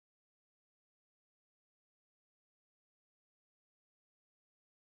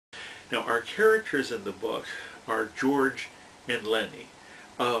Now, our characters in the book are George and Lenny.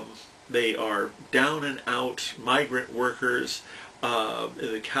 They are down and out migrant workers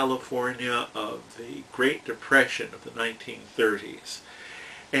in the California of the Great Depression of the 1930s.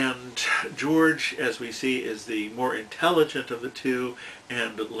 And George, as we see, is the more intelligent of the two,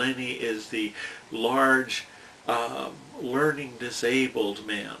 and Lenny is the large, learning disabled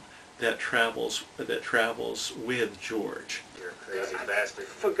man that travels with George. You're a crazy bastard. I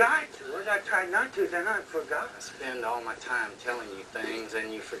forgot. What I tried not to, then I forgot. I spend all my time telling you things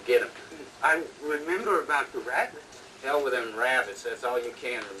and you forget them. I remember about the rabbits. Hell with them rabbits, that's all you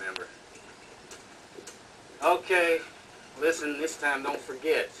can remember. Okay, listen, this time don't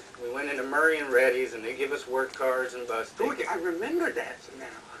forget. We went into Murray and Reddy's and they give us work cards and bus George, tickets. I remember that now.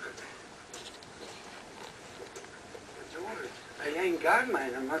 George, I ain't got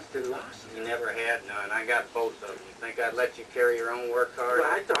mine. I must have lost it. You never had none. I got both of them. You think I'd let you carry your own work card?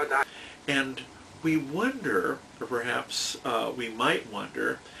 Well, I thought I... And we wonder, or perhaps we might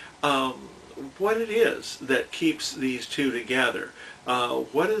wonder, what it is that keeps these two together.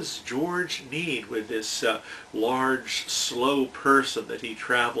 What does George need with this large, slow person that he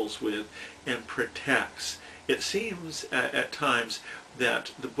travels with and protects? It seems at times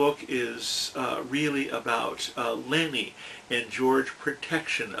that the book is really about Lenny and George's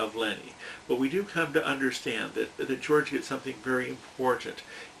protection of Lenny. But we do come to understand that George gets something very important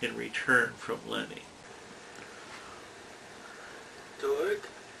in return from Lenny. George?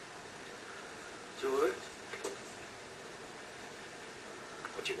 George?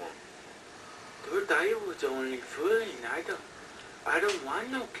 What you want? George, I was only fooling. I don't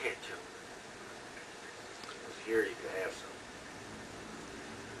want no ketchup. Here you can have some.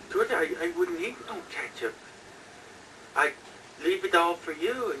 George, I wouldn't eat no ketchup. I'd leave it all for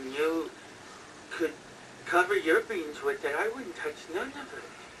you, and you could cover your beans with it. I wouldn't touch none of it.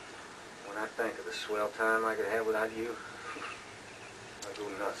 When I think of the swell time I could have without you, I go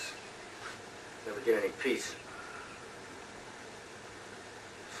nuts. Never get any peace.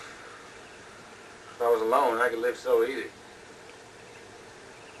 If I was alone, I could live so easy.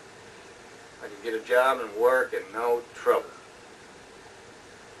 I could get a job and work and no trouble.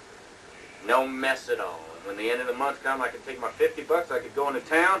 No mess at all. And when the end of the month comes, I could take my $50, I could go into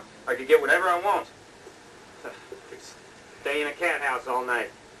town, I could get whatever I want. I could stay in a cat house all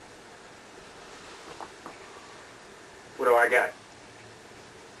night. What do I got?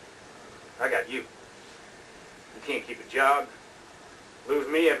 I got you. You can't keep a job. Lose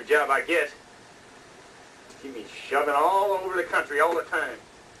me every job I get. Keep me shoving all over the country all the time.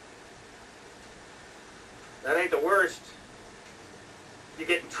 That ain't the worst. You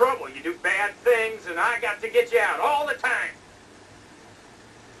get in trouble, you do bad things, and I got to get you out all the time.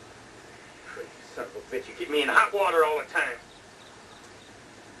 Crazy son of a bitch, you keep me in hot water all the time.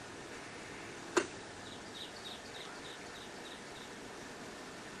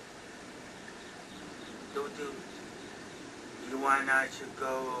 You want I should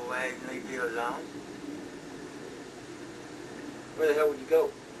go away and leave you alone? Where the hell would you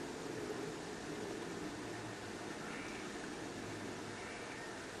go?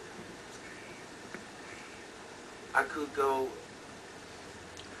 I could go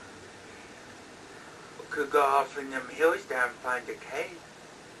off in them hills there and find a cave.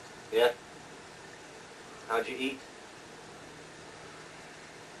 Yeah? How'd you eat?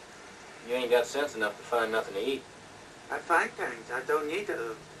 You ain't got sense enough to find nothing to eat. I find things. I don't need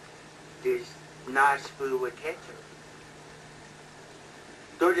this nice food with ketchup.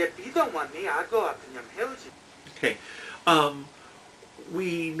 Though if you don't want me, I'll go up in them hills. Okay.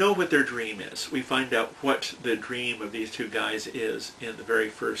 We know what their dream is. We find out what the dream of these two guys is in the very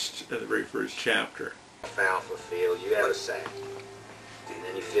first chapter. Alfalfa field, you have a sack. And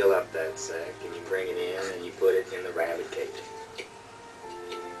then you fill up that sack and you bring it in and you put it in the rabbit cage.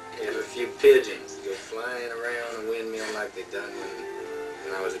 You have a few pigeons go flying around a windmill like they done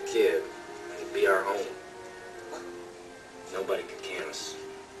when I was a kid. It'd be our home. Nobody could can us.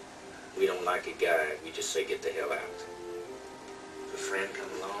 We don't like a guy. We just say get the hell out. If a friend come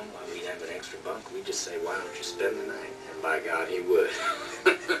along while we'd have an extra bunk, we'd just say, why don't you spend the night? And by God, he would.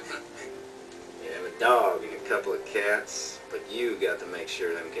 You have a dog and a couple of cats, but you got to make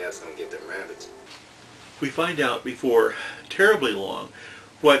sure them cats don't get them rabbits. We find out before terribly long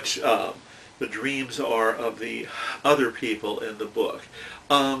what the dreams are of the other people in the book.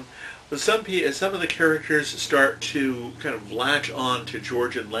 Some of the characters start to kind of latch on to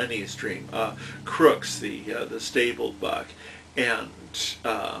George and Lenny's dream. Crooks, the stable buck, and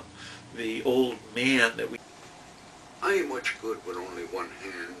the old man that we... I ain't much good with only one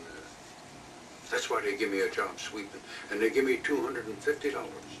hand. That's why they give me a job sweeping, and they give me $250.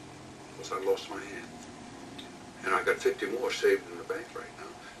 because I lost my hand. And I got 50 more saved in the bank right now.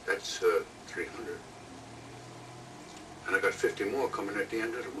 That's 300. And I got 50 more coming at the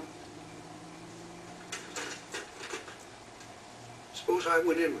end of the month. Suppose I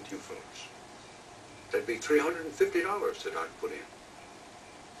went in with you fellas. That'd be $350 that I'd put in.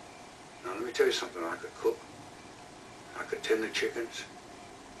 Now let me tell you something. I could cook. I could tend the chickens.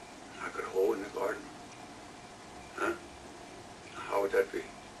 I could hoe in the garden. Huh? How would that be?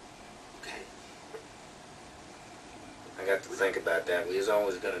 Okay. I got to think about that. We was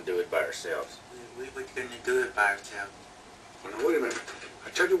always going to do it by ourselves. We were going to do it by ourselves. Well, now, wait a minute.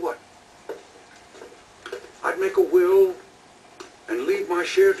 I tell you what. I'd make a will and leave my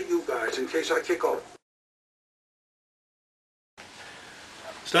share to you guys in case I kick off.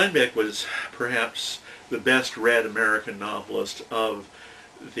 Steinbeck was perhaps the best read American novelist of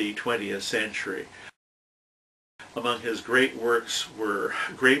the 20th century. Among his great works were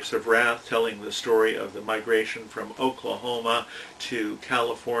Grapes of Wrath, telling the story of the migration from Oklahoma to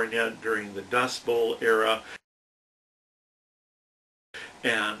California during the Dust Bowl era,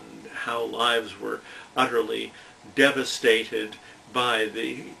 and how lives were utterly devastated by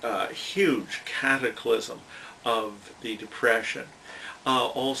the huge cataclysm of the Depression.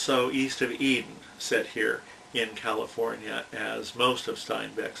 Also East of Eden, set here in California, as most of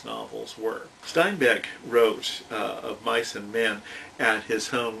Steinbeck's novels were. Steinbeck wrote of Mice and Men at his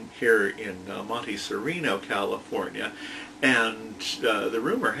home here in Monte Sereno, California, and the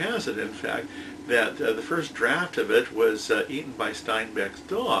rumor has it, in fact, that the first draft of it was eaten by Steinbeck's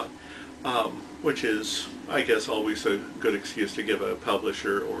dog, which is, I guess, always a good excuse to give a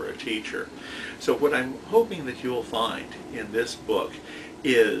publisher or a teacher. So what I'm hoping that you'll find in this book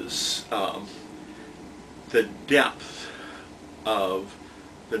is the depth of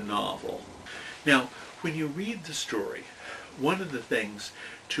the novel. Now, when you read the story, one of the things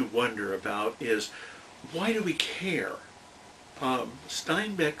to wonder about is, why do we care?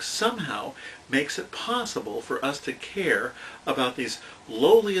 Steinbeck somehow makes it possible for us to care about these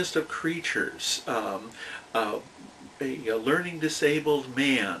lowliest of creatures, a learning disabled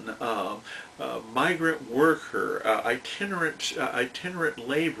man, migrant worker, itinerant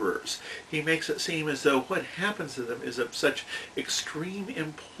laborers. He makes it seem as though what happens to them is of such extreme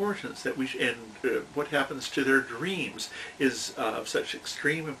importance that what happens to their dreams is of such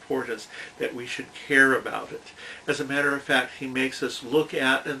extreme importance that we should care about it. As a matter of fact, he makes us look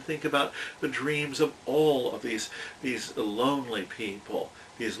at and think about the dreams of all of these lonely people,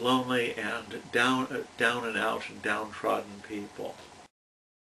 these lonely and down and out and downtrodden people.